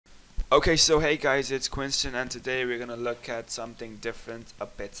Okay, so hey guys, it's Quinston, and today we're gonna look at something different a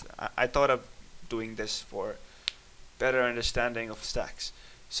bit. I thought of doing this for better understanding of stacks.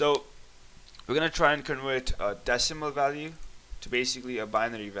 So we're gonna try and convert a decimal value to basically a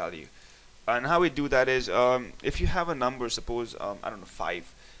binary value. And how we do that is, if you have a number, suppose I don't know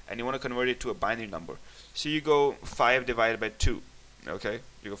 5, and you want to convert it to a binary number. So you go 5 divided by 2. Okay,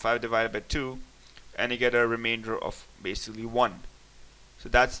 you go 5 divided by 2, and you get a remainder of basically 1. So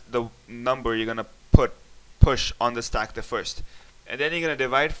that's the number you're gonna push on the stack the first, and then you're gonna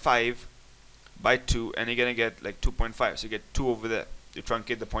divide 5 by 2, and you're gonna get like 2.5. So you get 2 over there. You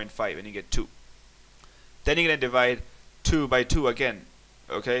truncate the 0.5, and you get 2. Then you're gonna divide 2 by 2 again.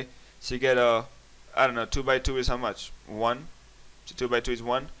 Okay, so you get a I don't know. 2 by 2 is how much? 1. So 2 by 2 is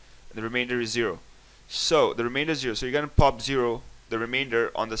 1, and the remainder is 0. So the remainder is 0. So you're gonna pop 0, the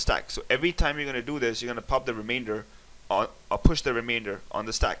remainder, on the stack. So every time you're gonna do this, you're gonna pop the remainder or push the remainder on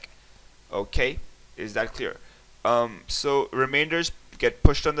the stack. Okay, is that clear? So remainders get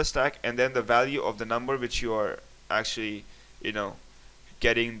pushed on the stack, and then the value of the number which you are actually,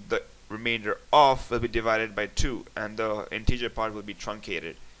 getting the remainder of will be divided by 2, and the integer part will be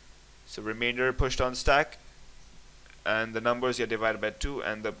truncated. So remainder pushed on stack, and the numbers get divided by 2,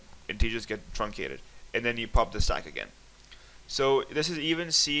 and the integers get truncated, and then you pop the stack again. So this is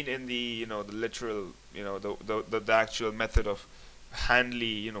even seen in the the literal the actual method of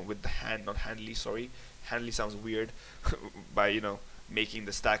handly with the hand, not handly, sorry, handly sounds weird, by making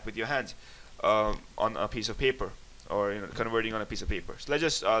the stack with your hands, on a piece of paper, or converting on a piece of paper. So let's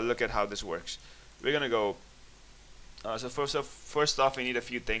just look at how this works. We're gonna go so first off, we need a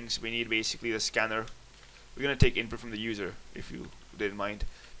few things. We need basically the scanner. We're gonna take input from the user, if you didn't mind.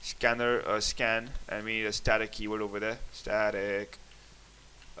 Scanner, scan, and we need a static keyword over there. Static.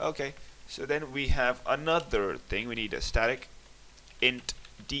 Okay, so then we have another thing. We need a static int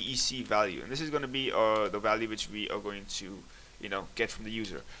dec value, and this is going to be the value which we are going to get from the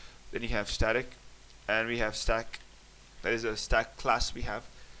user. Then you have static, and we have stack. That is a stack class we have,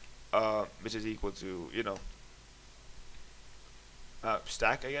 which is equal to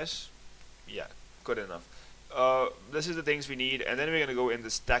stack, I guess. Yeah, good enough. This is the things we need, and then we're gonna go in the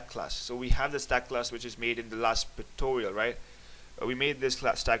stack class. So we have the stack class which is made in the last tutorial, right? We made this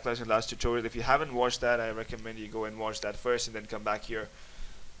stack class in the last tutorial. If you haven't watched that, I recommend you go and watch that first, and then come back here.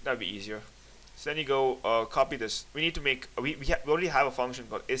 That'd be easier. So then you go copy this. We need to make we already have a function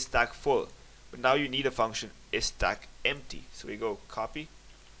called isStackFull, but now you need a function isStackEmpty. So we go copy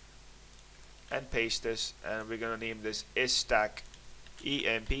and paste this, and we're gonna name this isStackEmpty,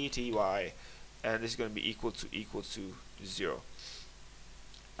 and this is going to be equal to 0.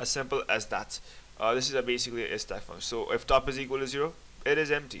 As simple as that. This is basically a stack function. So if top is equal to 0, it is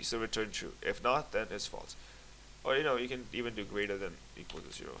empty, so return true. If not, then it's false. Or you can even do greater than equal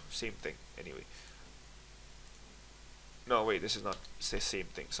to 0. Same thing anyway. No, wait, this is not the same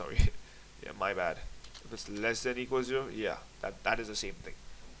thing. Sorry. Yeah, my bad. If it's less than equal to 0, yeah, that is the same thing.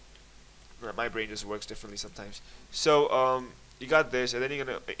 My brain just works differently sometimes. So you got this, and then you're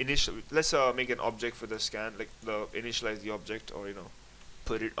gonna let's make an object for the scan, like initialize the object, or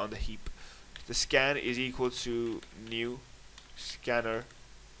put it on the heap. The scan is equal to new scanner,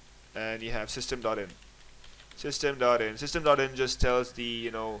 and you have system.in. System.in just tells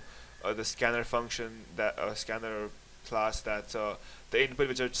the the scanner function, that scanner class, that the input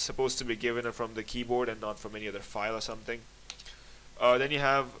which are supposed to be given from the keyboard and not from any other file or something. Then you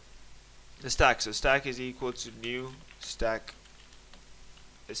have the stack. So stack is equal to new stack,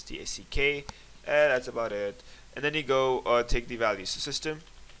 stack, and that's about it. And then you go take the values. So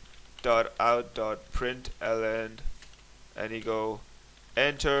system.out.println, and you go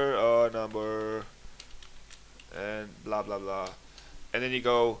enter a number and blah blah blah, and then you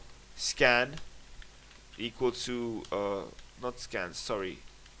go scan equal to not scan, sorry,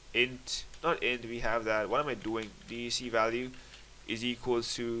 int, not int, we have that. What am I doing? dec value is equal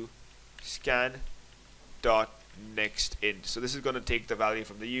to scan dot next int. So this is going to take the value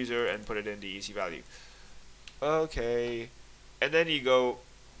from the user and put it in the dec value. Okay, and then you go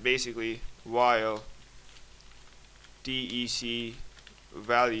basically while dec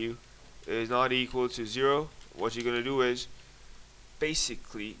value is not equal to 0. What you're gonna do is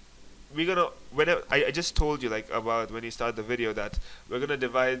basically whenever I just told you, like, about when you start the video, that we're gonna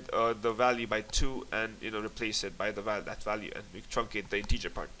divide the value by 2 and replace it by that value, and we truncate the integer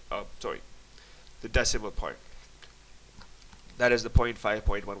part, sorry, the decimal part. That is the 0.5,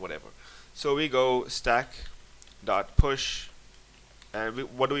 0.1, whatever. So we go stack dot push, and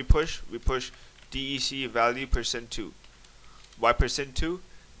what do we push? We push dec value %2. Why %2?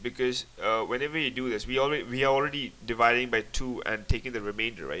 because whenever you do this, we are already dividing by 2 and taking the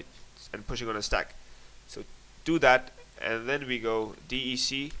remainder, right, and pushing on a stack. So do that, and then we go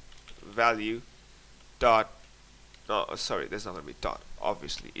dec value dot, no, sorry, there's not going to be dot,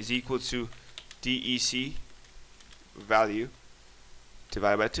 obviously, is equal to dec value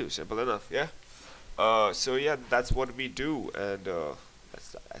divided by 2. Simple enough. Yeah. So yeah, that's what we do, and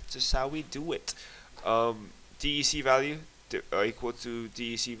that's just how we do it. DEC value equal to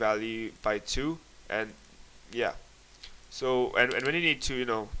DEC value by 2, and yeah. So and when you need to, you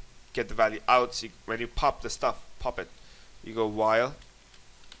know, get the value out, so when you pop the stuff, pop it, you go while,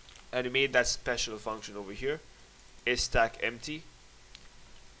 and we made that special function over here, is stack empty,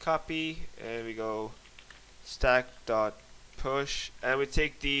 copy, and we go stack dot push, and we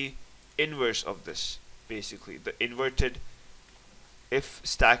take the inverse of this, basically the inverted. If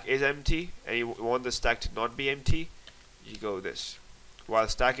stack is empty and you want the stack to not be empty, you go this, while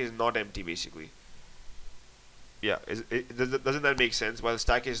stack is not empty, basically. Yeah, doesn't that make sense? While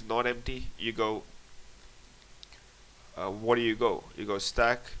stack is not empty, you go what do you go? You go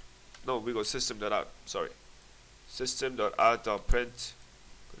stack, no, we go system.out, sorry, system.out.print,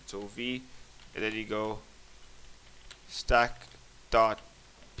 Control V, and then you go stack dot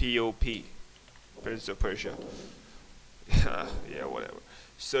pop, Prince of Persia. Yeah, whatever.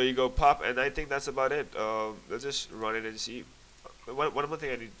 So you go pop, and I think that's about it. Let's just run it and see. One more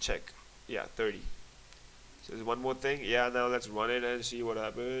thing I need to check. Yeah, 30. So there's one more thing. Yeah, now let's run it and see what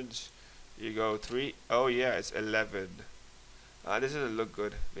happens. You go 3. Oh yeah, it's 11. This doesn't look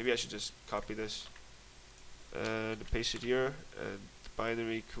good. Maybe I should just copy this and paste it here. And the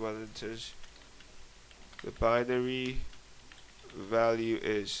binary equivalent is, the binary value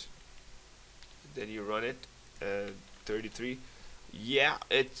is, then you run it, and 33. Yeah,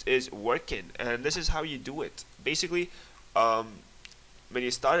 it is working, and this is how you do it. Basically, when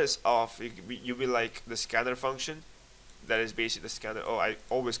you start this off, you be like the scanner function. That is basically the scanner. Oh, I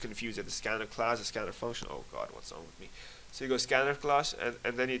always confuse it. The scanner class, the scanner function. Oh god, what's wrong with me? So you go scanner class,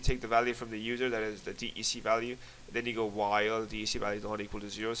 and then you take the value from the user, that is the DEC value. Then you go while DEC value is not equal to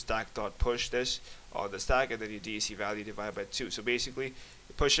 0, stack dot push this on the stack, and then your DEC value divided by 2. So basically,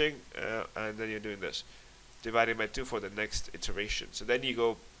 you're pushing, and then you're doing this, dividing by 2 for the next iteration. So then you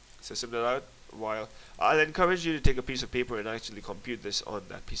go system.out while. I'll encourage you to take a piece of paper and actually compute this on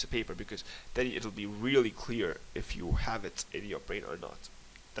that piece of paper, because then it'll be really clear if you have it in your brain or not.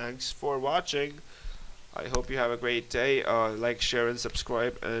 Thanks for watching. I hope you have a great day. Like, share, and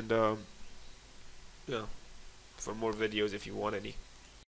subscribe, and yeah, for more videos if you want any.